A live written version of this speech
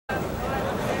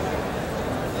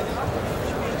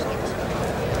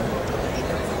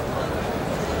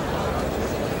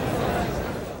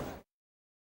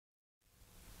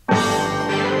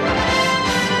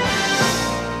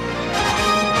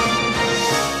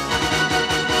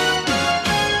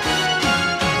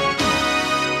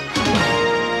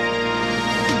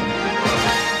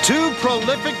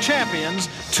champions,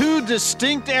 two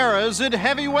distinct eras in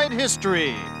heavyweight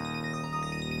history.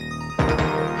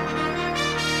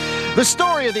 The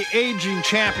story of the aging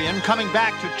champion coming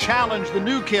back to challenge the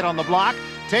new kid on the block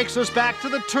takes us back to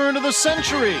the turn of the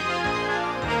century.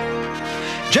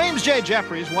 James J.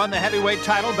 Jeffries won the heavyweight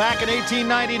title back in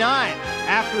 1899.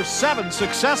 After 7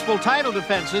 successful title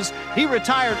defenses, he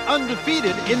retired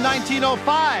undefeated in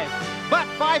 1905. But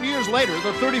 5 years later,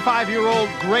 the 35-year-old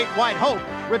Great White Hope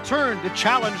returned to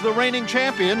challenge the reigning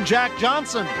champion, Jack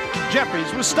Johnson.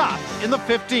 Jeffries was stopped in the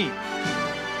 15th.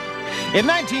 In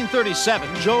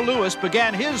 1937, Joe Louis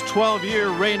began his 12-year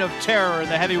reign of terror in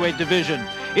the heavyweight division.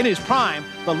 In his prime,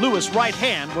 the Louis right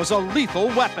hand was a lethal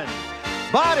weapon.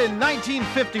 But in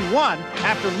 1951,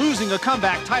 after losing a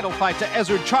comeback title fight to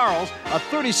Ezzard Charles, a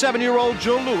 37-year-old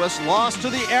Joe Louis lost to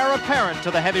the heir apparent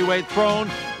to the heavyweight throne,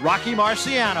 Rocky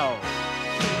Marciano.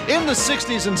 In the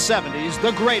 60s and 70s,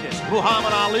 the greatest,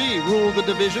 Muhammad Ali, ruled the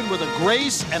division with a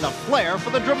grace and a flair for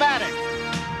the dramatic.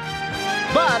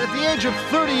 But at the age of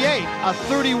 38, a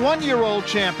 31-year-old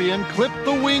champion clipped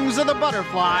the wings of the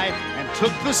butterfly and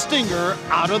took the stinger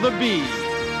out of the bee.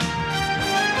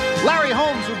 Larry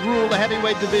Holmes would rule the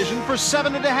heavyweight division for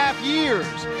 7.5 years.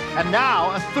 And now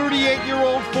a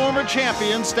 38-year-old former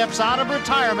champion steps out of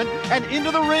retirement and into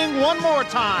the ring one more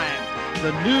time.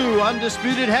 The new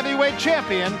undisputed heavyweight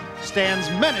champion stands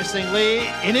menacingly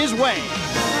in his way.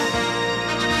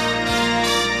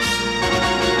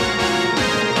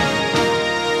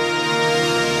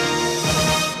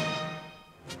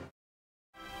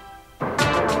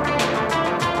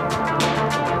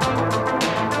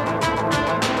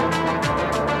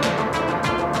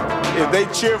 If they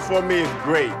cheer for me, it's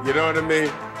great, you know what I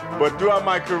mean? But throughout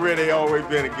my career, they always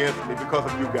been against me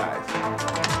because of you guys.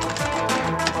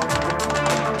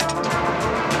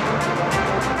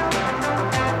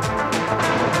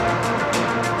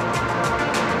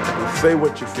 Say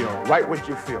what you feel, write what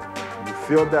you feel. You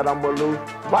feel that I'm gonna lose,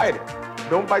 write it.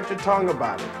 Don't bite your tongue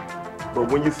about it.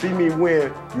 But when you see me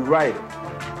win, you write it.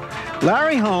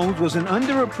 Larry Holmes was an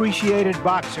underappreciated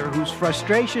boxer whose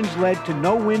frustrations led to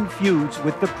no-win feuds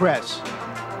with the press.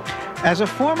 As a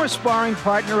former sparring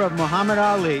partner of Muhammad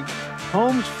Ali,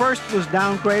 Holmes first was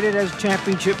downgraded as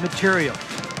championship material.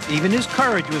 Even his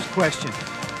courage was questioned.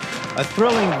 A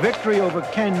thrilling victory over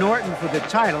Ken Norton for the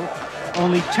title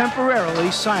only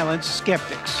temporarily silenced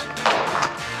skeptics. This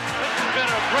has been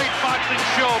a great boxing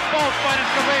show. Both fighters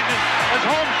courageous as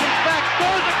Holmes comes back,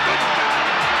 throws a good shot.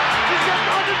 He's getting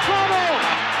into trouble.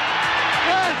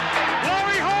 Yes,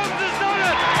 Larry Holmes has done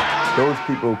it. Those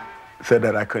people said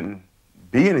that I couldn't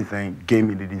be anything, gave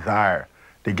me the desire.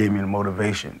 They gave me the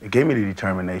motivation. They gave me the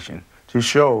determination to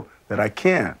show that I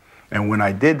can. And when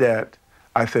I did that,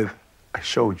 I said, I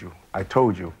showed you. I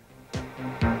told you.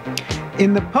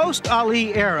 In the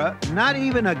post-Ali era, not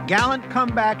even a gallant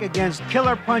comeback against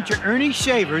killer puncher Ernie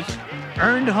Shavers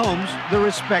earned Holmes the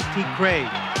respect he craved.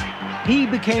 He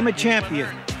became a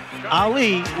champion.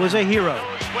 Ali was a hero.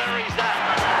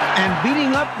 And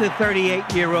beating up the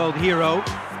 38-year-old hero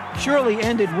surely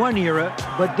ended one era,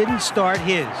 but didn't start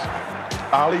his.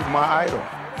 Ali's my idol.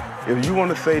 If you want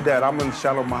to say that I'm in the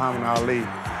shadow of Muhammad Ali,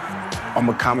 I'm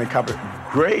a comic copy,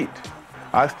 great.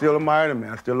 I still admire the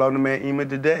man. I still love the man even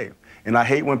today. And I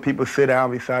hate when people sit down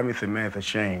beside me and say, man, it's a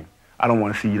shame. I don't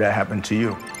want to see that happen to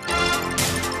you.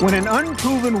 When an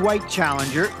unproven white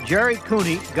challenger, Jerry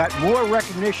Cooney, got more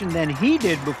recognition than he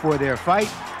did before their fight,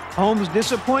 Holmes'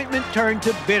 disappointment turned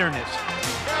to bitterness.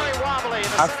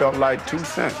 I felt like 2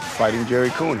 cents fighting Jerry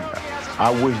Cooney.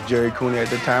 I wish Jerry Cooney at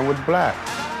the time was black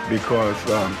because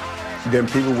then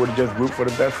people would just root for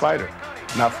the best fighter,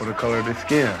 not for the color of their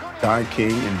skin. Don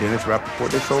King and Dennis Rappaport,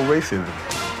 they sold racism.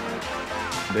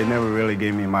 They never really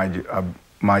gave me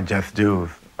my just dues.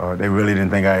 They really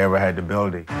didn't think I ever had the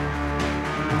ability.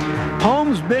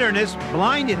 Holmes' bitterness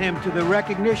blinded him to the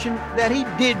recognition that he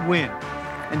did win,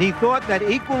 and he thought that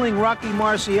equaling Rocky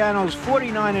Marciano's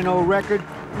 49-0 record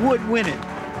would win it.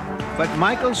 But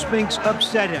Michael Spinks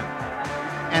upset him,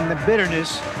 and the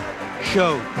bitterness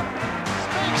showed.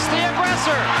 Spinks, the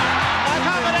aggressor.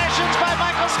 Combinations by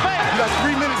Michael Spinks. You got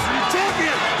 3 minutes to be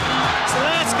champion. It's the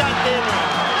last goddamn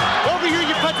round. Over here,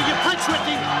 you punch with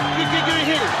him, you're gonna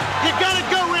hit him. You gotta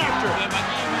go after him.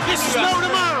 This is no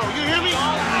tomorrow, you hear me?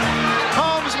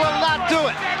 Holmes will not do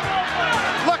it.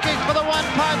 Looking for the one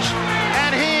punch,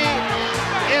 and he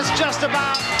is just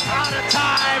about out of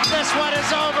time. This one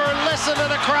is over. Listen to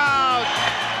the crowd.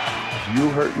 If you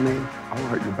hurt me, I'll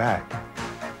hurt you back.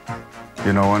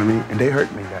 You know what I mean? And they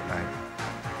hurt me that night.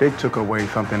 They took away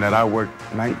something that I worked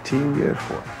 19 years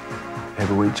for.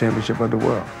 Heavyweight championship of the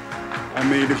world. I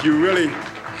mean, if you really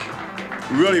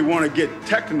really want to get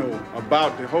technical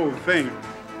about the whole thing,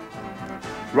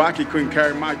 Rocky couldn't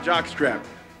carry my jockstrap.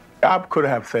 I could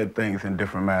have said things in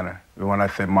different manner when I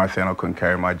said Marciano couldn't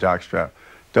carry my jockstrap.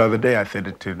 The other day, I said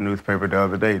it to the newspaper the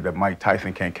other day that Mike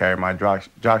Tyson can't carry my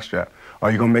jockstrap.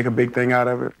 Are you going to make a big thing out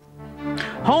of it?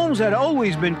 Holmes had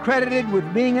always been credited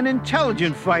with being an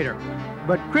intelligent fighter,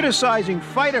 but criticizing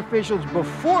fight officials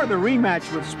before the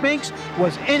rematch with Spinks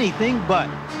was anything but.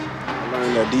 I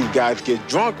learned that these guys get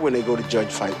drunk when they go to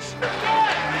judge fights.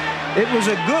 It was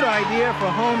a good idea for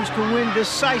Holmes to win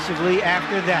decisively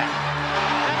after that.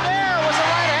 And there was a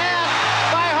right hand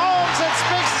by Holmes, and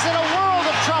Spinks is in a world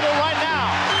of trouble right now.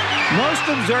 Most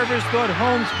observers thought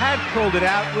Holmes had pulled it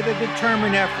out with a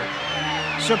determined effort.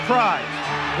 Surprise,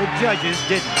 the judges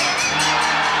didn't.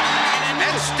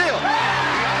 And still.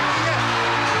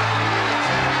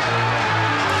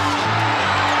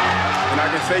 And I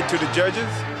can say to the judges,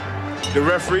 the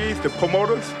referees, the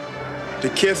promoters, to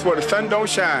kiss where the sun don't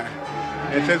shine.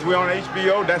 And since we're on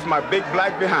HBO, that's my big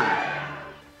black behind.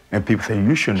 And people say,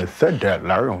 you shouldn't have said that,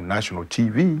 Larry, on national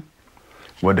TV.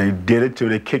 Well, they did it till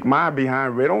they kicked my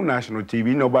behind right on national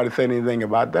TV. Nobody said anything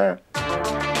about that.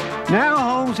 Now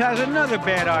Holmes has another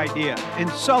bad idea,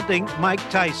 insulting Mike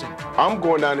Tyson. I'm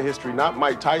going down in history, not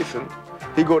Mike Tyson.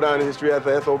 He go down in history as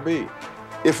a SOB.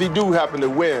 If he do happen to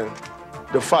win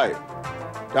the fight,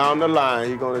 down the line,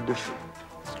 he's going to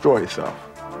destroy himself.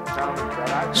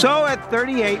 So at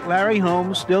 38, Larry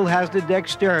Holmes still has the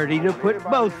dexterity to put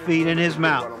both feet in his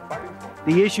mouth.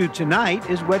 The issue tonight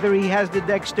is whether he has the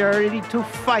dexterity to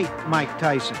fight Mike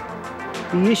Tyson.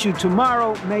 The issue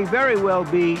tomorrow may very well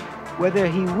be whether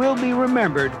he will be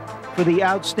remembered for the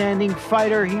outstanding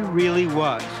fighter he really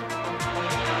was.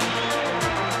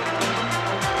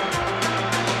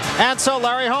 And so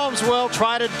Larry Holmes will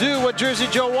try to do what Jersey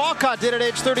Joe Walcott did at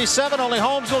age 37, only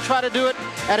Holmes will try to do it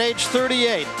at age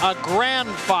 38. A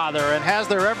grandfather, and has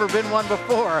there ever been one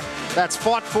before that's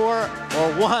fought for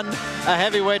or won a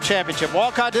heavyweight championship?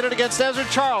 Walcott did it against Ezra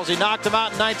Charles. He knocked him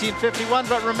out in 1951,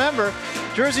 but remember,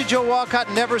 Jersey Joe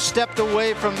Walcott never stepped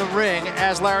away from the ring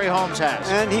as Larry Holmes has.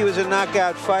 And he was a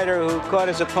knockout fighter who caught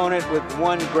his opponent with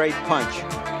one great punch.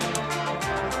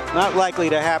 Not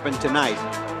likely to happen tonight.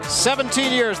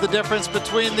 17 years the difference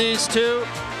between these two.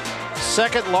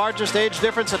 Second largest age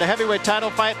difference in a heavyweight title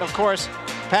fight. And of course,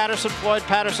 Floyd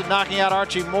Patterson knocking out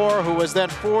Archie Moore, who was then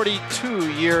 42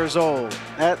 years old.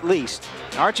 At least.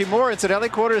 Archie Moore, incidentally,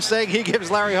 quoted as saying he gives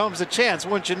Larry Holmes a chance,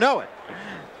 wouldn't you know it?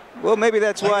 Well, maybe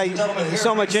that's why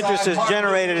so much interest is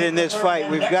generated in this fight.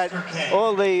 We've got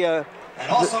all the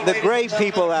great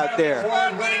people out there.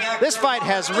 This fight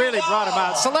has really brought him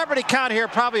out. Celebrity count here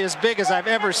probably as big as I've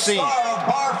ever seen.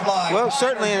 Well,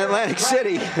 certainly in Atlantic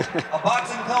City.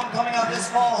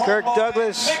 Kirk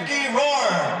Douglas,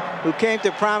 who came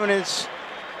to prominence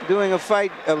doing a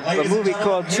movie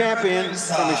called Champion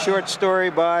from a short story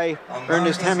by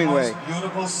Ernest Hemingway.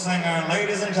 Beautiful singer,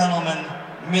 ladies and gentlemen,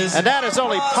 And that is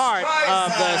only part of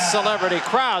the celebrity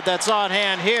crowd that's on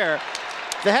hand here.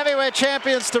 The heavyweight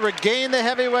champions to regain the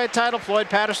heavyweight title. Floyd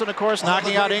Patterson, of course,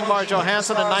 knocking out Ingmar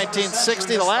Johansson in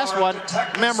 1960. The last one,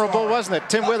 memorable, wasn't it?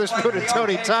 Tim Witherspoon and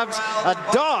Tony Tubbs, a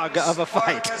dog of a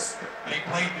fight.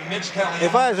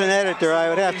 If I was an editor, I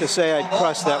would have to say I'd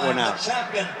cross that one out.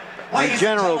 On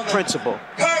general principle.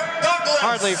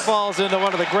 Hardly falls into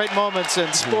one of the great moments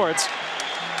in sports.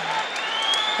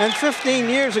 And 15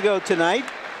 years ago tonight,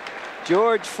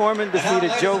 George Foreman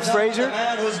defeated Joe Frazier.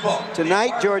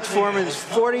 Tonight, George Foreman's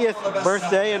 40th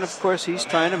birthday, and of course, he's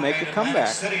trying to make a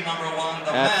comeback.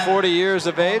 At 40 years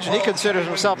of age, and he considers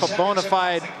himself a bona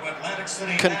fide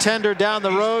contender down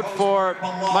the road for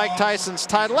Mike Tyson's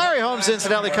title. Larry Holmes,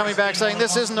 incidentally, coming back saying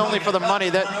this isn't only for the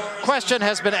money. That question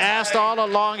has been asked all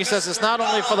along. He says it's not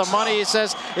only for the money. He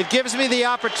says it gives me the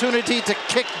opportunity to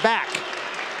kick back.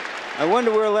 I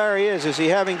wonder where Larry is. Is he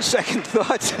having second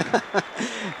thoughts?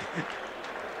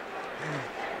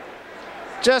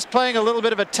 Just playing a little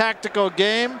bit of a tactical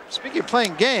game. Speaking of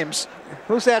playing games,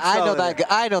 who's that fellow?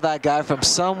 I know that guy from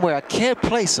somewhere. I can't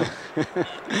place him.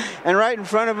 And right in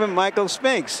front of him, Michael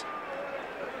Spinks.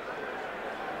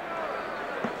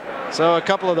 So a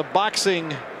couple of the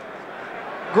boxing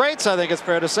greats, I think it's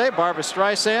fair to say. Barbra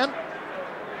Streisand.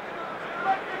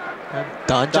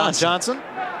 Don Johnson.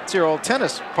 It's your old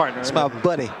tennis partner. It's my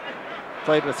buddy.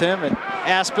 Played with him in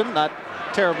Aspen not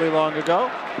terribly long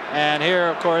ago. And here,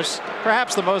 of course,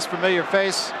 perhaps the most familiar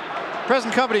face,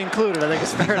 present company included, I think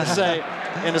it's fair to say,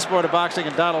 in the sport of boxing,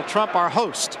 and Donald Trump, our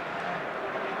host.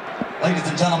 Ladies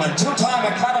and gentlemen,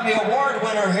 two-time Academy Award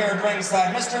winner here at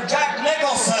ringside, Mr. Jack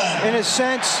Nicholson. In a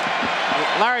sense,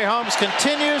 Larry Holmes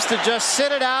continues to just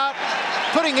sit it out,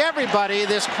 putting everybody,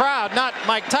 this crowd, not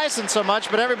Mike Tyson so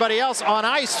much, but everybody else on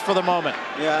ice for the moment.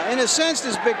 yeah, in a sense,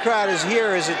 this big crowd is here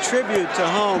as a tribute to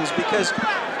Holmes because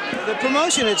the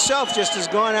promotion itself just has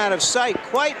gone out of sight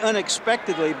quite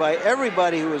unexpectedly by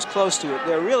everybody who was close to it.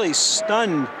 They're really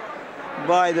stunned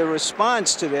by the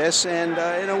response to this, and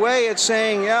in a way it's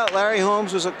saying, yeah, Larry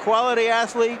Holmes was a quality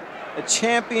athlete, a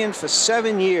champion for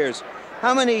 7 years.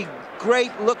 How many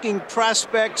great-looking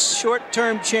prospects,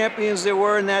 short-term champions there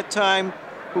were in that time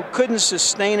who couldn't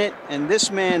sustain it, and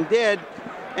this man did,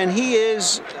 and he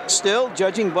is still,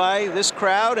 judging by this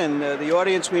crowd and the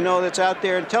audience we know that's out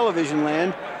there in television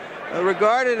land,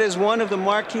 regarded as one of the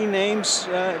marquee names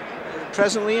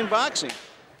presently in boxing.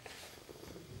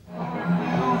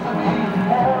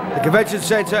 The Convention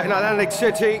Center in Atlantic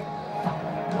City,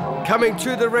 coming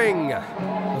to the ring,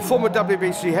 the former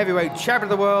WBC heavyweight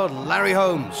champion of the world, Larry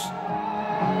Holmes.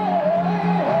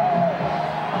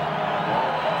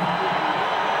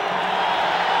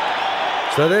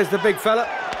 So there's the big fella.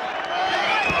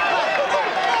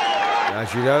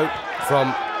 As you know,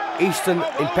 from Easton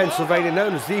in Pennsylvania,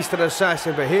 known as the Eastern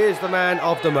Assassin, but here's the man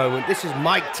of the moment. This is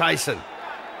Mike Tyson.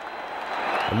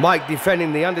 And Mike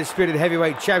defending the undisputed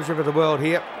heavyweight championship of the world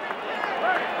here.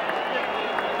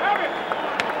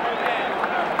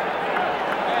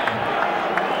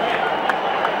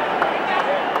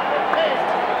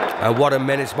 And what a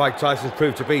menace Mike Tyson's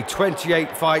proved to be.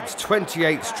 28 fights,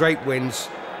 28 straight wins,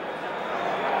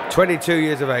 22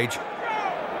 years of age.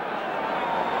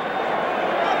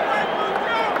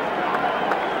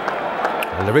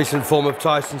 And the recent form of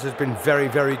Tyson's has been very,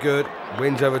 very good.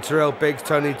 Wins over Terrell Biggs,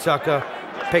 Tony Tucker,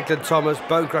 Picton Thomas,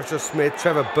 Bone Crusher Smith,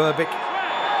 Trevor Burbick.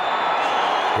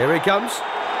 Here he comes.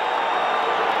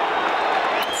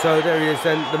 So there he is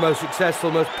then, the most successful,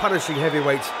 most punishing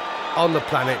heavyweight on the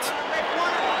planet.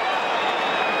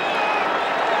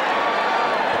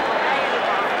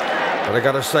 But I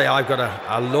gotta say, I've got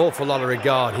an awful lot of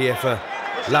regard here for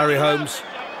Larry Holmes,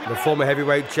 the former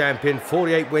heavyweight champion.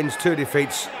 48 wins, 2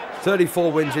 defeats, 34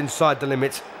 wins inside the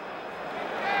limit.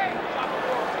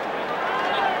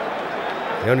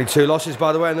 The only 2 losses,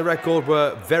 by the way, on the record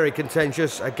were very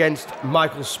contentious against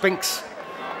Michael Spinks,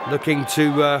 looking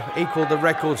to equal the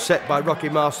record set by Rocky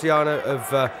Marciano of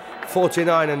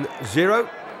 49-0.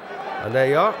 And there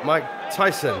you are, Mike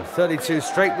Tyson, 32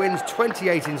 straight wins,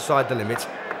 28 inside the limit.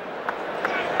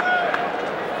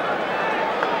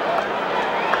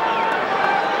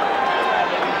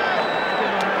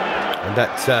 And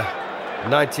that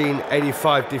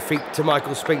 1985 defeat to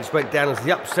Michael Spinks went down as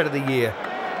the upset of the year,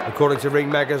 according to Ring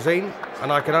Magazine,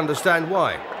 and I can understand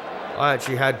why. I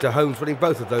actually had Holmes winning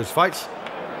both of those fights.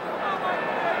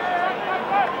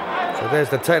 So there's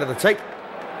the tail of the tape.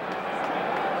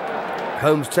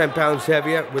 Holmes 10 pounds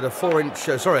heavier with a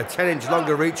 10-inch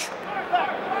longer reach,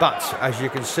 but as you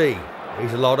can see,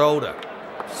 he's a lot older.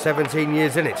 17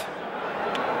 years in it.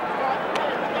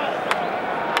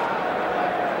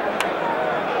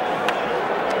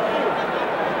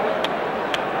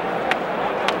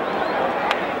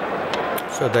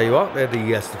 So there you are, they're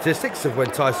the statistics of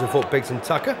when Tyson fought Biggs and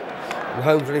Tucker, and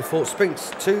Holmes when he fought Spinks,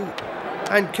 2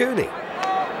 and Cooney.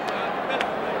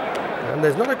 And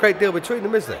there's not a great deal between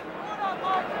them, is there?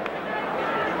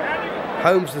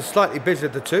 Holmes is slightly busier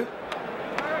of the 2.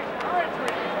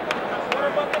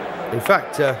 In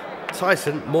fact,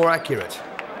 Tyson more accurate.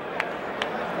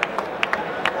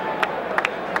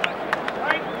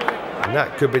 And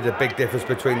that could be the big difference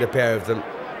between the pair of them.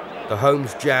 The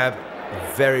Holmes jab,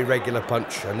 very regular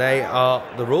punch, and they are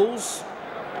the rules.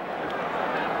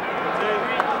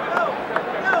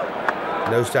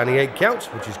 No standing 8 counts,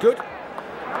 which is good.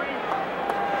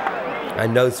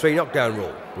 And no 3 knockdown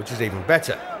rule, which is even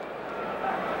better.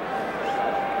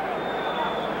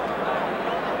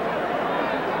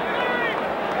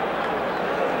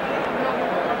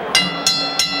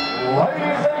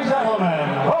 Ladies and gentlemen,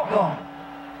 welcome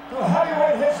to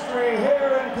heavyweight history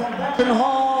here in Convention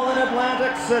Hall in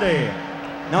Atlantic City.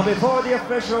 Now, before the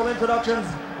official introductions,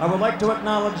 I would like to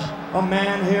acknowledge a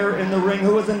man here in the ring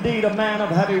who is indeed a man of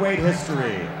heavyweight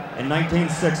history. In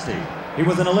 1960, he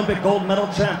was an Olympic gold medal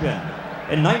champion.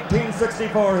 In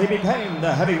 1964, he became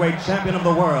the heavyweight champion of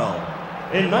the world.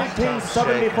 In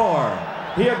 1974,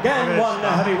 he again won the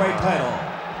heavyweight title.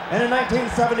 And in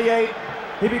 1978,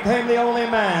 he became the only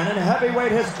man in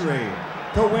heavyweight history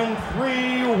to win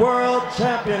 3 world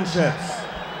championships.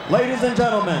 Ladies and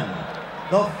gentlemen,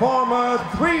 the former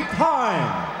 3-time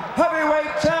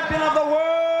heavyweight champion of the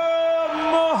world,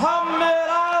 Muhammad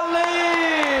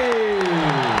Ali.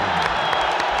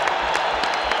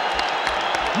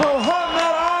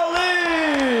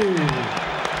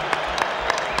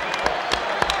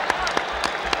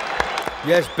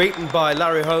 Yes, beaten by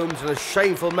Larry Holmes in a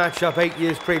shameful matchup 8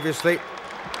 years previously.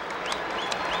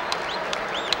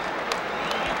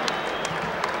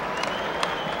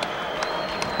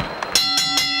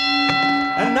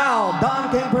 And now,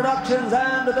 Don King Productions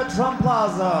and the Trump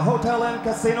Plaza Hotel and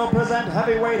Casino present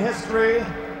heavyweight history.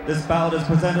 This bout is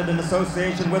presented in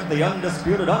association with the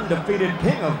undisputed, undefeated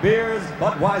king of beers,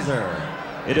 Budweiser.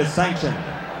 It is sanctioned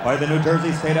by the New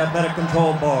Jersey State Athletic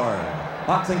Control Board.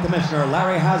 Boxing Commissioner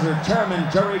Larry Hazard, Chairman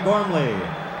Jerry Gormley,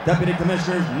 Deputy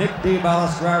Commissioners Nick D.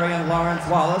 Balistrari and Lawrence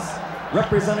Wallace.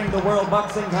 Representing the World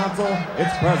Boxing Council,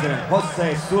 its President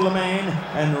Jose Suleiman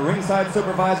and ringside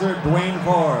supervisor Dwayne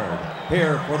Ford.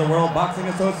 Here for the World Boxing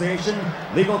Association,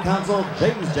 legal counsel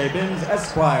James J. Binns,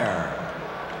 Esquire.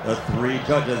 The three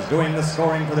judges doing the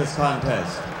scoring for this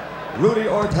contest: Rudy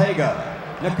Ortega,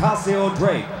 Nicasio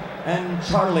Drake, and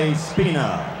Charlie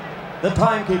Spina. The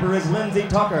timekeeper is Lindsey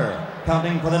Tucker.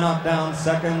 Counting for the knockdown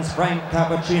seconds, Frank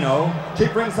Cappuccino.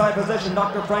 Chief ringside physician,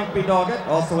 Dr. Frank B. Doggett.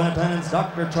 Also in attendance,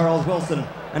 Dr. Charles Wilson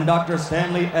and Dr.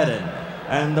 Stanley Eden.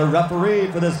 And the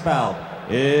referee for this bout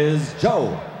is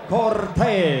Joe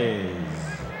Cortez.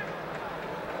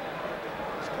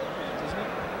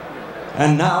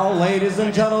 And now, ladies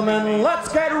and gentlemen,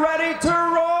 let's get ready to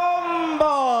rumble!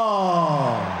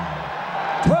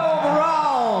 12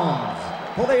 rounds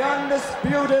for the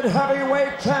undisputed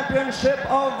heavyweight championship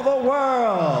of the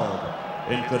world.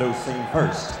 Introducing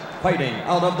first, fighting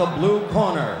out of the blue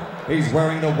corner. He's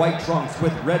wearing the white trunks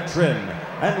with red trim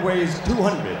and weighs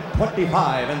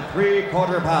 225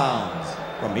 3/4 pounds.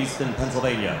 From Easton,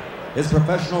 Pennsylvania, his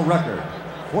professional record,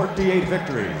 48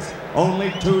 victories,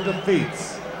 only 2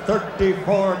 defeats,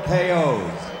 34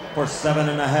 KOs. For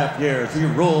 7.5 years, he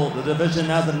ruled the division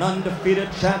as an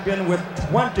undefeated champion with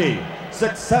 20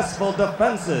 successful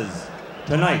defenses.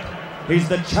 Tonight, he's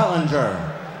the challenger.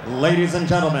 Ladies and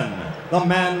gentlemen, the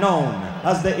man known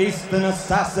as the Eastern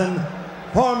Assassin,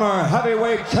 former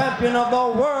heavyweight champion of the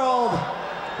world,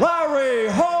 Larry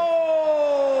Holmes!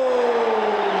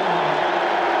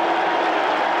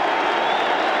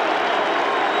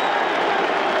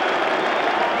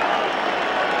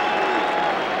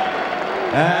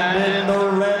 And in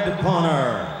the red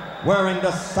corner, wearing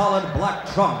the solid black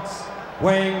trunks,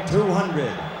 weighing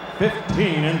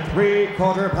 215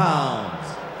 3/4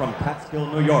 pounds, from Catskill,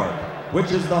 New York,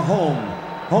 which is the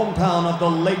hometown of the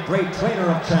late great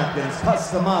trainer of champions,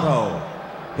 Cus D'Amato.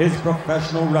 His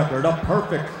professional record, a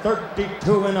perfect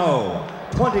 32-0,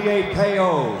 28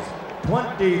 KOs,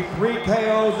 23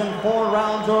 KOs in 4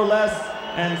 rounds or less,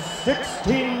 and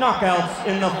 16 knockouts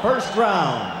in the first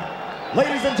round.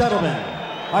 Ladies and gentlemen,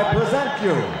 I present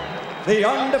you the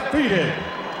undefeated,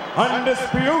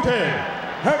 undisputed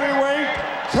heavyweight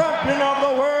champion of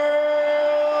the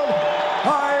world,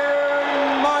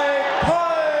 Iron Mike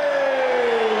Tyson.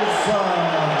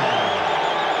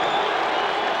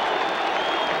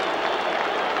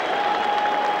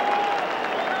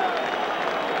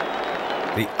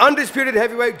 The undisputed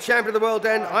heavyweight champion of the world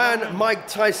then, Iron Mike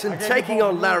Tyson, taking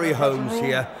on Larry Holmes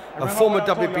here. A former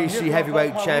WBC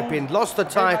heavyweight champion, lost the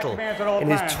title in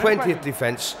his 20th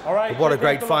defense. But what a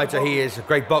great fighter he is, a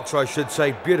great boxer I should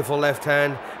say, beautiful left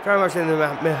hand, very much in the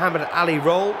Muhammad Ali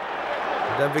role.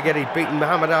 And don't forget he'd beaten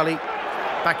Muhammad Ali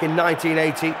back in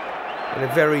 1980 in a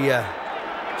very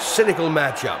cynical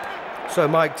matchup. So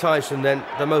Mike Tyson then,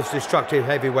 the most destructive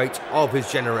heavyweight of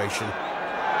his generation.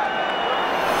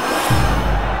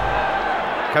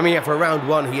 Coming up for round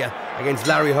 1 here against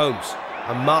Larry Holmes,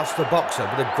 a master boxer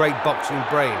with a great boxing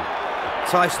brain.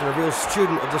 Tyson, a real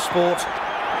student of the sport.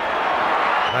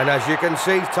 And as you can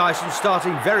see, Tyson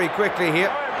starting very quickly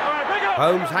here.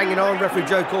 Holmes hanging on, referee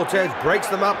Joe Cortez breaks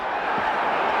them up.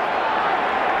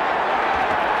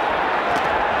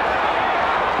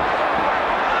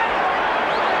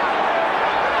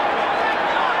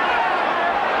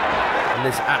 And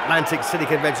this Atlantic City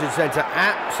Convention Center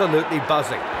absolutely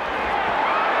buzzing.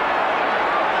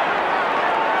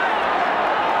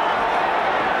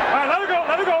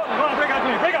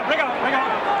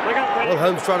 Well,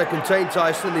 Holmes trying to contain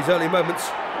Tyson in these early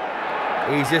moments.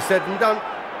 Easier said than done.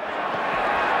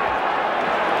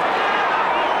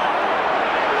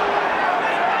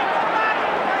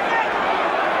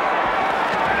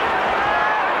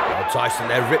 Well, Tyson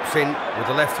there rips in with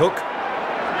the left hook.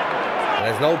 And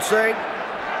there's an old saying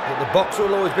that the boxer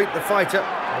will always beat the fighter.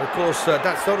 And of course,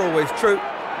 that's not always true.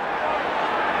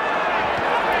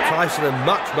 Tyson, a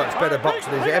much, much better boxer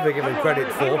than he's ever given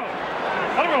credit for.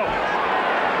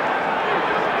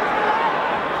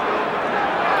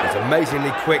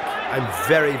 Amazingly quick and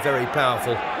very, very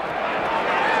powerful.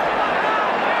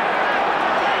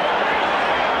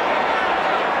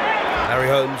 Larry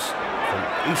Holmes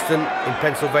from Easton in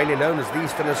Pennsylvania, known as the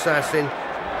Eastern Assassin.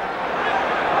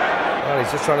 Well,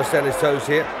 he's just trying to stay on his toes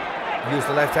here. Use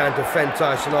the left hand to fend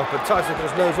Tyson off, but Tyson, of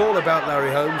course, knows all about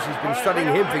Larry Holmes. He's been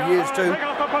studying him for years too.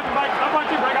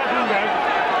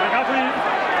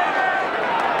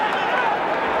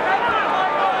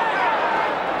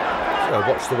 So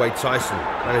watch the way Tyson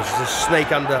manages to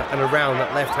snake under and around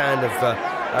that left hand of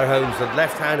Larry Holmes. The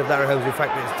left hand of Larry Holmes, in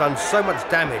fact, it's done so much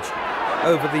damage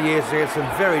over the years against some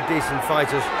very decent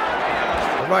fighters.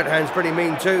 The right hand's pretty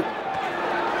mean too.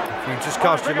 If you just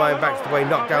cast your mind back to the way he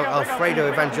knocked out Alfredo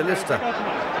Evangelista,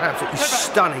 an absolutely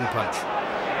stunning punch.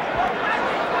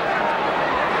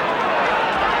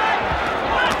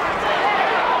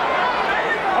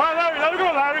 All right, Larry, let it go,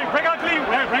 Larry. Break out clean.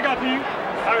 Larry, break out clean.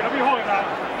 Larry, don't be holding now.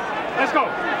 Let's go.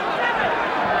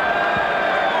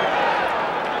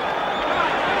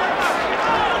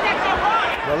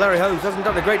 Well, Larry Holmes hasn't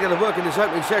done a great deal of work in this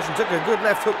opening session. Took a good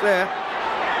left hook there.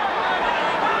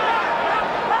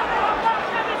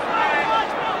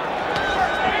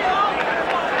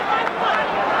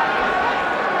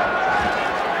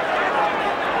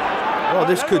 Well,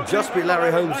 this could just be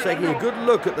Larry Holmes taking a good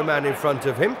look at the man in front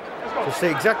of him to see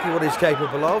exactly what he's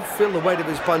capable of, feel the weight of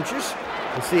his punches,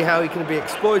 and see how he can be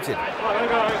exploited. Larry,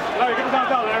 get him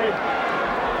down, Larry.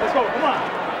 Let's go, come on.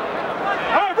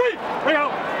 All right, breathe. Bring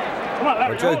out. Come on,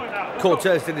 Larry. Well, Joe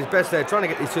Cortez did his best there, trying to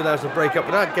get these two lads to break up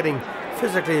without getting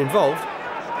physically involved.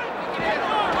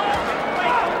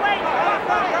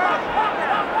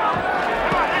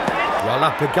 Well,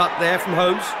 uppercut there from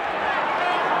Holmes.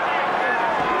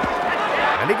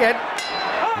 And again,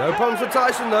 no problems for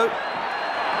Tyson though.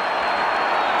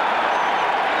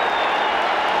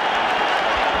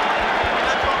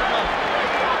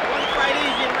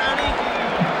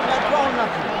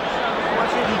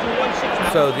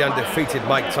 So the undefeated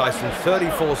Mike Tyson,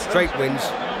 34 straight wins,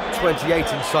 28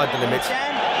 inside the limit.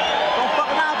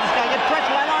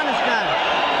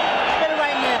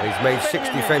 He's made 6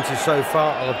 defences so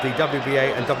far of the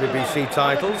WBA and WBC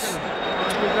titles.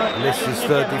 And this is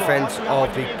 3rd defence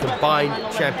of the combined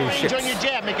championships,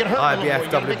 IBF,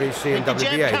 WBC and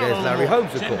WBA. There's Larry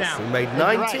Holmes, of course, who made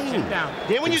 19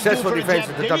 successful defences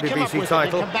of the WBC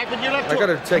title. I've got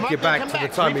to take you back to the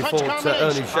time he fought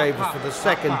Ernie Shavers for the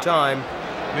 2nd time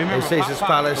in Caesar's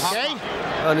Palace.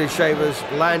 Ernie Shavers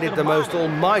landed the most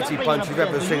almighty punch you've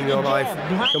ever seen in your life.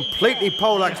 Completely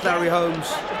poleaxed Larry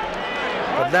Holmes.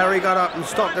 But Larry got up and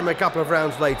stopped him a couple of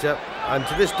rounds later. And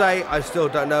to this day, I still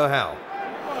don't know how.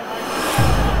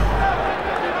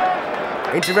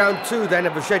 Into round 2 then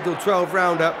of a scheduled 12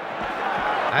 rounder.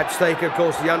 At stake, of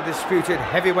course, the undisputed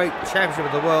heavyweight championship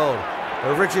of the world,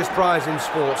 the richest prize in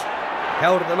sport,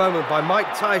 held at the moment by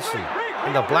Mike Tyson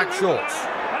in the black shorts.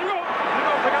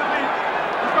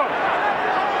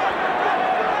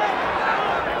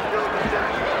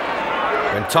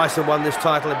 When Tyson won this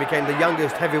title, he became the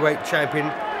youngest heavyweight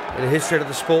champion in the history of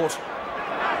the sport,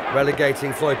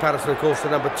 relegating Floyd Patterson, of course, to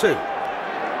number 2.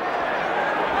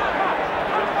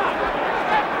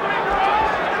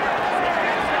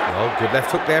 Oh, good left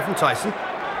hook there from Tyson.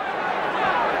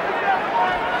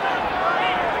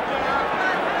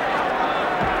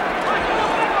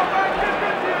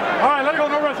 All right, let it go.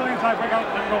 No wrestling inside. Break out.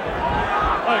 Let it go.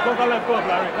 All right, go for left. Go up,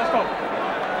 Larry. Let's go.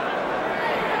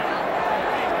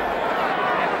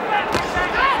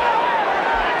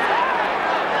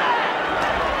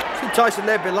 See Tyson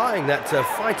there belying that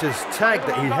fighter's tag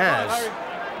that he has.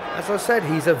 As I said,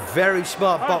 he's a very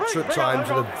smart boxer at times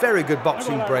with a very good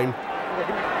boxing brain.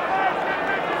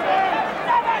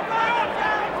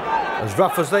 As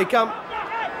rough as they come,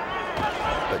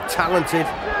 but talented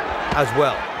as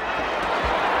well.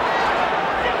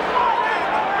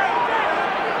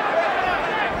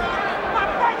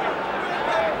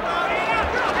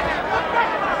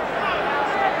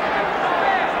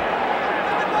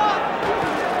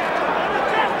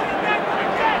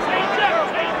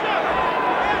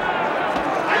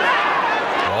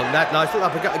 Oh, that nice little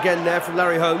uppercut again there from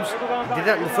Larry Holmes. He did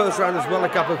that in the first round as well a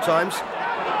couple of times.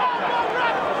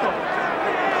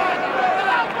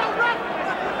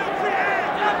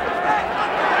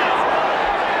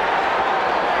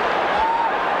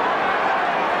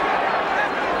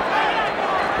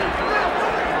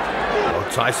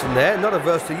 Tyson there, not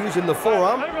averse to using the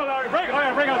forearm.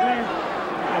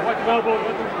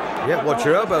 Yeah, watch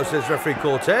your elbow, says referee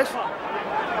Cortez.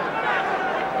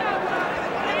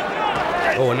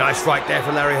 Oh, a nice right there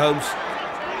for Larry Holmes.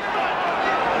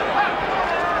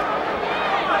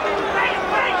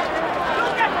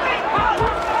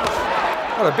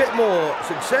 Well, a bit more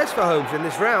success for Holmes in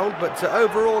this round, but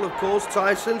overall, of course,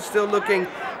 Tyson still looking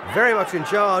very much in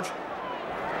charge.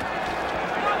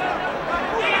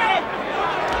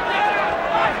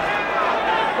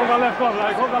 that left glove,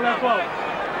 Larry. Hold that left glove.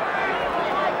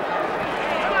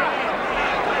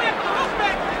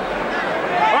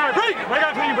 All right, break! Break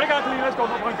out clean, break out clean. Let's go,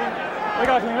 no punching.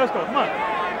 Break out clean, let's go. Come on.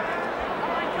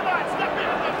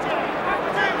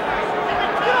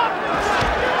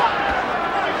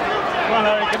 Come on,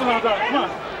 Larry. Get the hands up. Come on.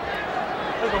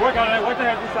 Let's go. Work on it. Work the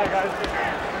hands inside, guys.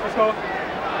 Let's go.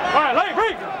 All right, Larry,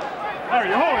 break! Larry,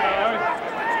 you're holding it, Larry.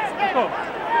 Let's go.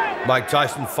 Mike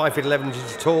Tyson, 5 feet 11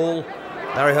 inches tall.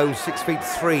 Larry Holmes, 6 feet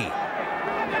 3.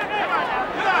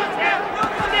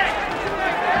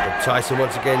 But Tyson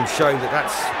once again showing that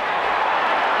that's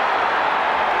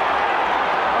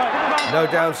no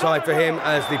downside for him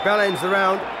as the bell ends the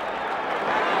round.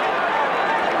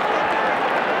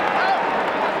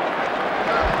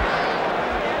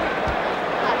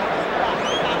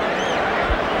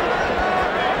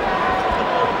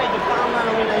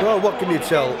 Well, what can you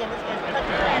tell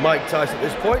Mike Tyson at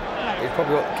this point? It's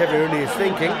probably what Kevin Rooney is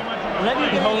thinking. Whenever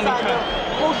you get inside the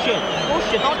bullshit,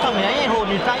 don't tell me I ain't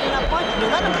holding you tight, you're not punching me,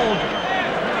 let him hold you.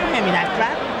 Don't hand me that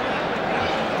crap.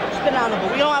 Spit down the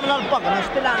book. We don't have another bucket, now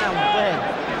spit down that one, go ahead.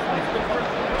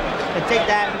 And take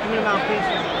that, give me the mouthpiece.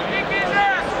 You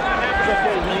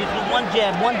do one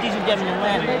jab, one decent jab in your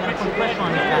land, you're gonna put pressure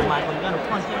on this guy, Michael. You're gonna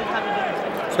punch every time you get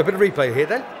it. So a bit of replay here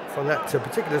then, from that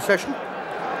particular session.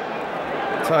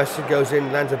 Tyson goes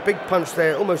in, lands a big punch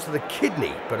there, almost to the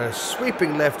kidney, but a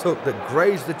sweeping left hook that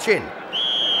grazed the chin.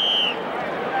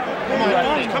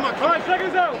 Come on,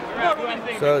 seconds out.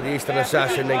 So the Eastern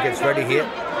Assassin then gets ready here to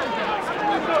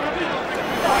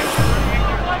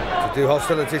do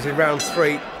hostilities in round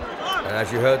 3. And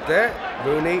as you heard there,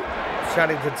 Rooney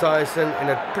chatting to Tyson in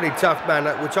a pretty tough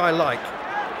manner, which I like.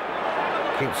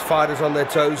 Keeps fighters on their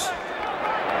toes.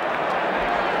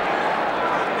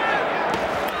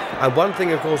 And one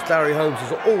thing, of course, Larry Holmes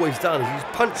has always done is he's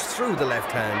punched through the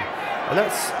left hand. And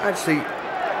that's actually,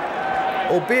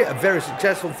 albeit a very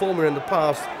successful formula in the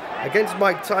past, against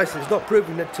Mike Tyson, it's not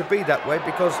proving it to be that way,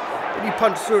 because when you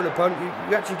punch through an opponent,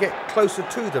 you actually get closer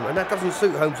to them, and that doesn't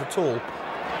suit Holmes at all.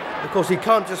 Of course, he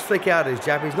can't just flick out his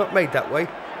jab, he's not made that way.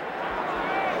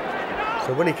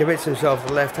 So when he commits himself to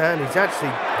the left hand, he's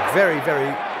actually very,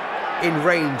 very in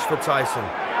range for Tyson.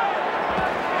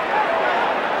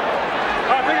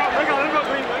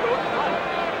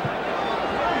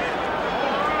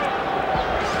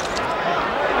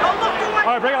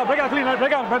 All right, break out clean,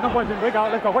 break out, no punching, break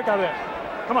out, let's go, break out there.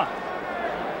 Come on.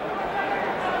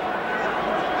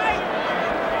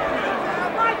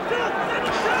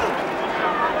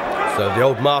 So the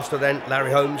old master then,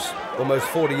 Larry Holmes, almost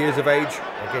 40 years of age,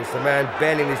 against a man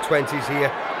barely in his 20s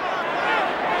here.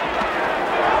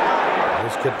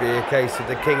 This could be a case that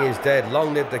the king is dead.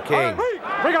 Long live the king.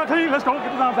 Break out clean, let's go,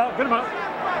 get his arms out, get him out.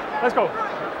 Let's go.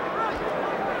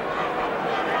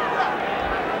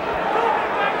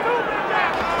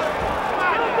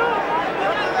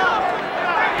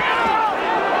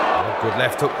 Good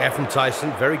left hook there from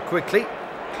Tyson, very quickly.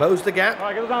 Close the gap. All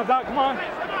right, get his arms out, come on.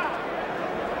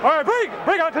 All right,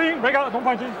 break out clean, break out, don't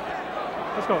punch him.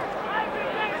 Let's go.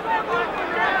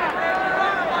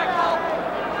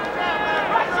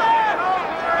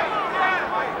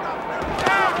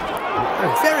 A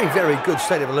very, very good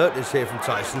state of alertness here from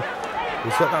Tyson.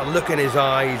 He's got that look in his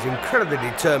eye, he's incredibly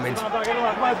determined.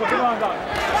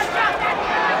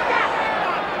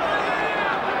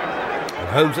 And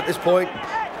Holmes at this point,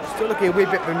 still looking a wee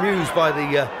bit bemused by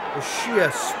the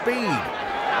sheer speed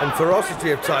and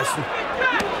ferocity of Tyson.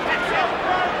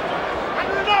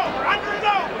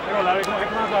 Larry, come on,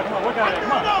 come on, work out here,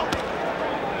 come on.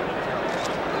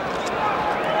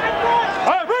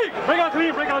 All right, break out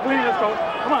clean, let's go.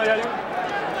 Come on, yeah.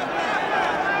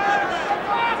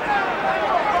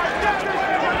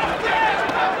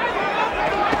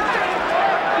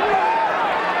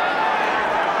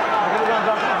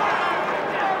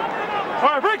 All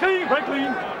right, break clean, break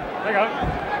out.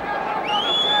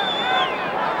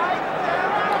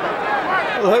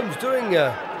 Well, Holmes doing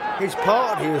his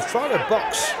part. He was trying to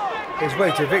box his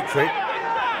way to victory,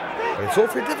 but it's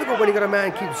awfully difficult when you've got a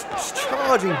man keeps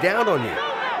charging down on you.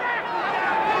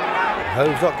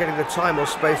 Holmes not getting the time or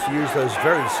space to use those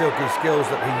very silky skills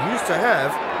that he used to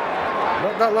have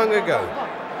not that long ago.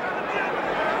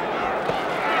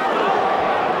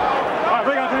 All right,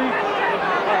 bring out clean.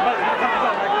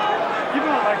 Keep it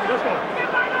on, Mikey. Let's go.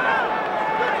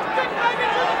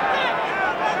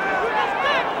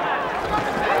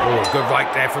 Oh, good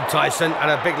right there from Tyson, and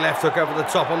a big left hook over the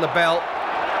top on the bell.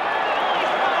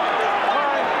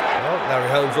 Well, Larry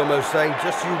Holmes almost saying,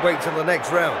 just you wait till the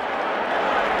next round.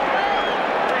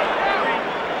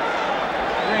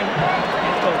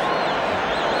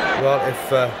 Well,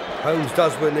 if Holmes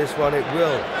does win this one, it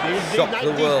will shock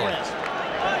the world.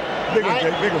 Big one,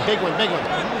 Jake, big one. Big one, big one.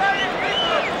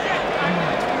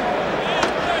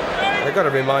 I've got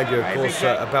to remind you, of course,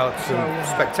 about some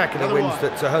spectacular wins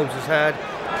that Holmes has had.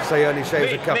 Say only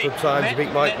saves a couple of times. He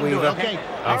beat Mike Weaver,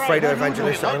 Alfredo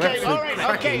Evangelista, an absolute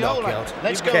cracking knockout.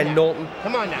 Ken Norton.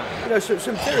 Come on now. You know,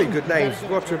 some very good names.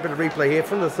 Watch a bit of replay here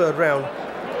from the third round.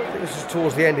 I think this is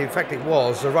towards the end. In fact, it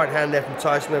was. The right hand there from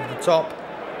Tyson over the top.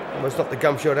 Almost knocked the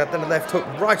gum shot out. Then the left hook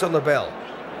right on the bell.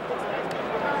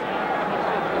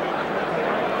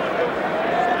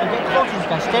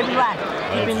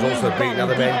 He's also beaten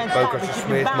other men, Bocusher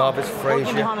Smith, Marvis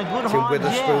Frazier, Tim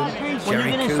Witherspoon,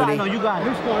 Jerry Cooney.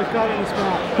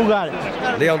 Who got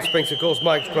it? Leon Spinks, of course,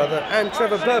 Mike's brother, and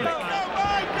Trevor Berbick.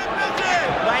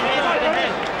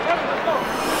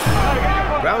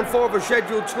 Round 4 of a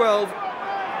scheduled 12.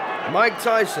 Mike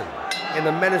Tyson in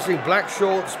the menacing black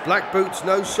shorts, black boots,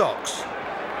 no socks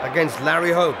against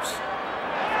Larry Holmes.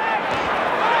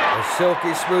 A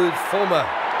silky smooth former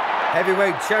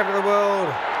heavyweight champion of the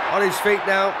world. On his feet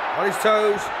now, on his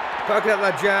toes, poking up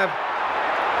that jab.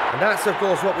 And that's, of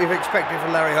course, what we've expected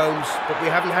from Larry Holmes, but we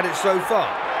haven't had it so far.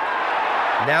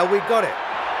 Now we've got it.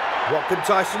 What can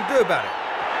Tyson do about it?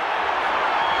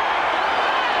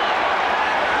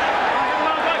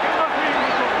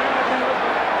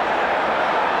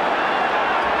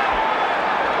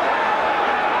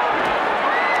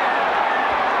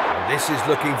 And this is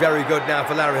looking very good now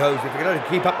for Larry Holmes. If we're going to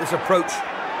keep up this approach.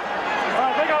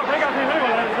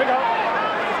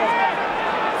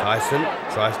 Tyson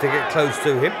tries to get close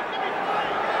to him.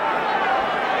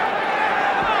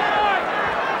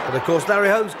 But of course Larry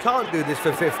Holmes can't do this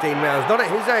for 15 rounds, not at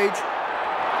his age.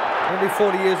 Only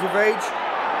 40 years of age.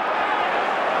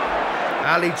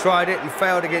 Ali tried it and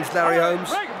failed against Larry Holmes.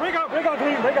 Break out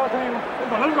team. Let's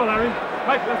go, Larry.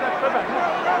 Mike,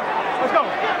 let's go.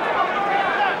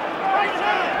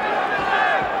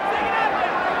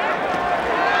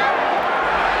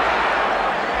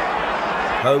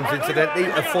 Holmes, incidentally,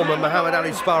 a former Muhammad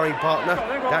Ali sparring partner.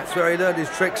 That's where he learned his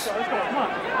tricks.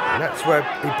 And that's where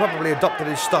he probably adopted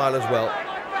his style as well.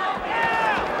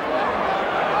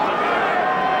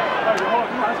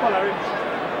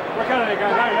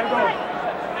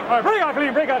 All right, break out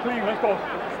clean, let's go.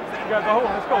 You guys go home,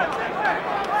 let's go.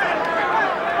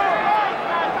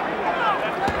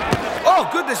 Oh,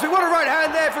 goodness me, what a right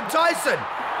hand there from Tyson.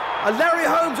 And Larry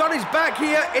Holmes on his back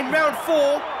here in round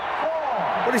 4.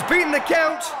 But he's beaten the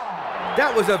count.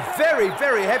 That was a very,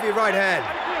 very heavy right hand.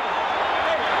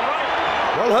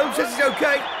 Well, Holmes says he's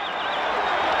okay.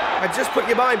 And just put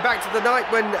your mind back to the night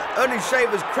when Ernie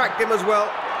Shavers cracked him as well.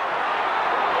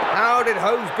 How did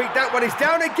Holmes beat that one? He's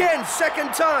down again,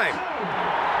 second time.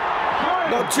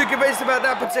 Not too convinced about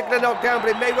that particular knockdown,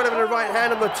 but it may well have been a right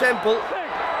hand on the temple. 7,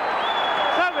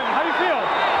 how do you feel?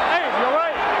 Hey, you all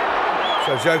right?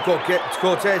 So Joe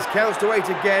Cortez counts to 8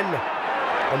 again.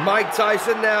 And Mike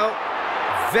Tyson now,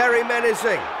 very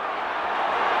menacing.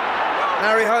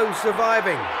 Larry Holmes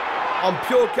surviving on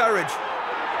pure courage,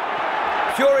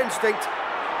 pure instinct.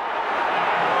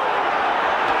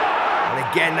 And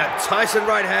again, that Tyson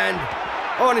right hand.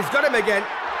 Oh, and he's got him again.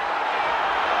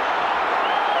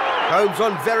 Holmes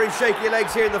on very shaky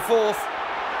legs here in the 4th.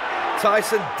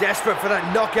 Tyson desperate for that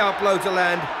knockout blow to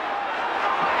land.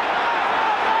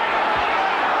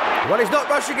 Well, he's not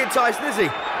rushing it, Tyson, is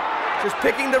he? Just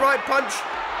picking the right punch.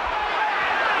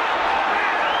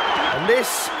 And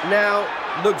this now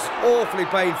looks awfully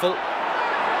painful.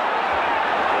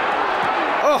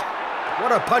 Oh,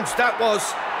 what a punch that was.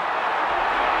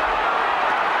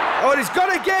 Oh, and he's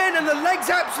got again, and the legs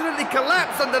absolutely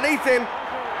collapsed underneath him.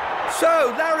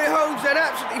 So, Larry Holmes then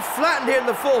absolutely flattened here in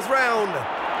the 4th round.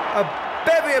 A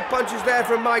bevy of punches there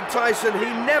from Mike Tyson.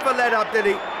 He never let up, did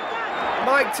he?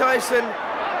 Mike Tyson,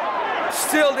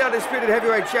 still the undisputed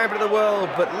heavyweight champion of the world,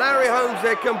 but Larry Holmes,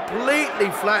 they're completely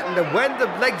flattened, and when the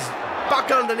legs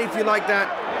buckle underneath you like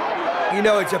that, you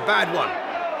know it's a bad one.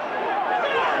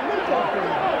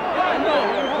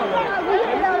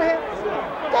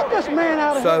 Get this man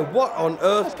out of here. So what on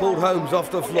earth pulled Holmes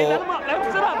off the floor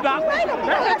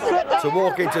to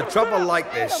walk into trouble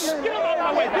like this?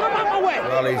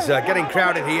 Well, he's getting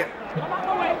crowded here,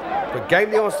 but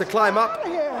Gamely wants to climb up.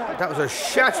 That was a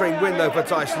shattering win though for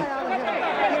Tyson.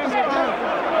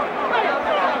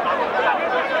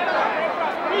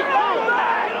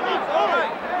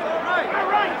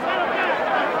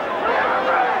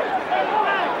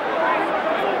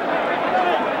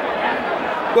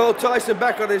 Well, Tyson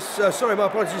back on his, sorry, my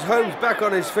apologies, Holmes back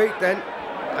on his feet then.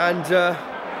 And,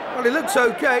 well, he looks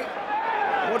okay.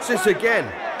 Watch this again.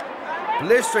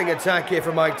 Blistering attack here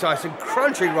from Mike Tyson.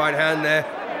 Crunching right hand there.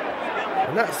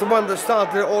 And that's the one that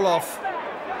started it all off.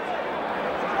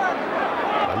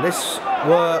 And these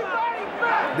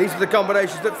are the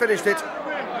combinations that finished it.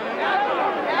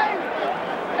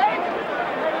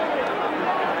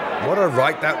 What a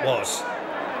right that was.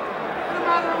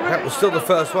 That was still the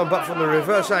first one, but from the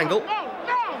reverse angle.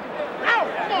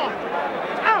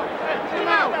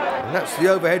 And that's the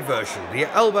overhead version. The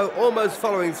elbow almost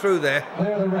following through there.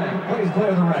 Clear the ring. Please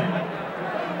clear the ring.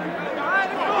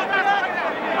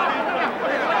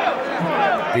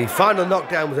 The final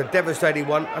knockdown was a devastating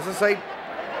one. As I say,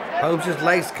 Holmes'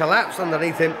 legs collapsed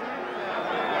underneath him.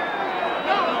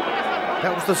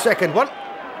 That was the second one.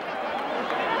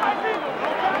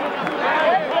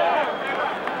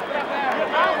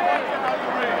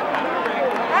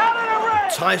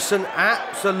 Tyson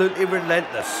absolutely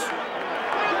relentless.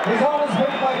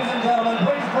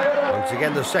 Once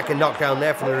again, the second knockdown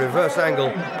there from the reverse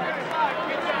angle.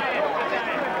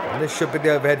 And this should be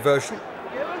the overhead version.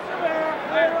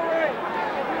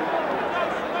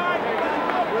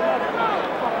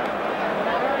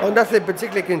 Oh, nothing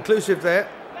particularly conclusive there.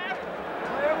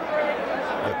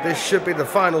 But this should be the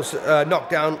final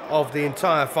knockdown of the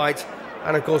entire fight,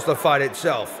 and of course the fight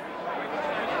itself.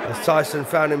 As Tyson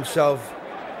found himself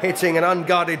hitting an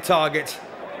unguarded target,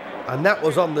 and that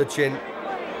was on the chin.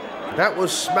 That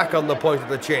was smack on the point of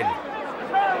the chin.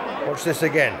 Watch this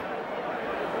again.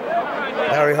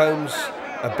 Larry Holmes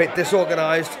a bit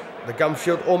disorganised, the gum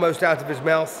shield almost out of his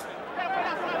mouth,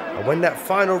 and when that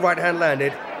final right hand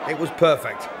landed, it was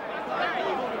perfect.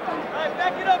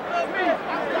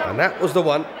 And that was the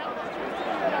one.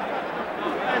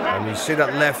 And you see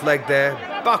that left leg there,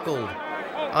 buckled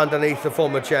underneath the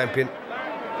former champion.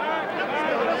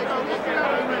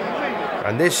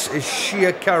 And this is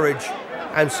sheer courage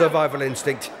and survival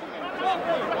instinct.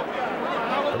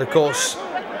 But of course,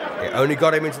 it only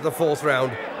got him into the fourth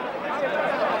round.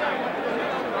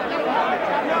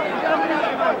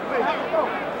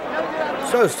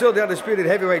 So still the undisputed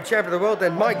heavyweight champion of the world,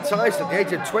 then Mike Tyson at the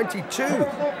age of 22.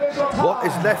 What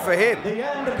is left for him? The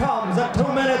end comes at 2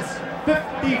 minutes,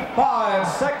 55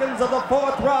 seconds of the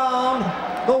fourth round.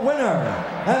 The winner,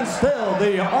 and still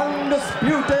the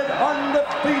undisputed,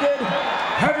 undefeated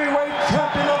heavyweight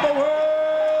champion of the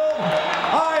world,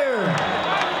 Iron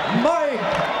Mike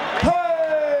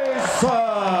Tyson.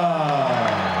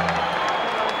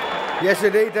 Yes,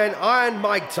 indeed, then Iron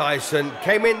Mike Tyson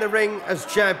came in the ring as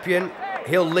champion.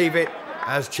 He'll leave it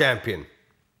as champion.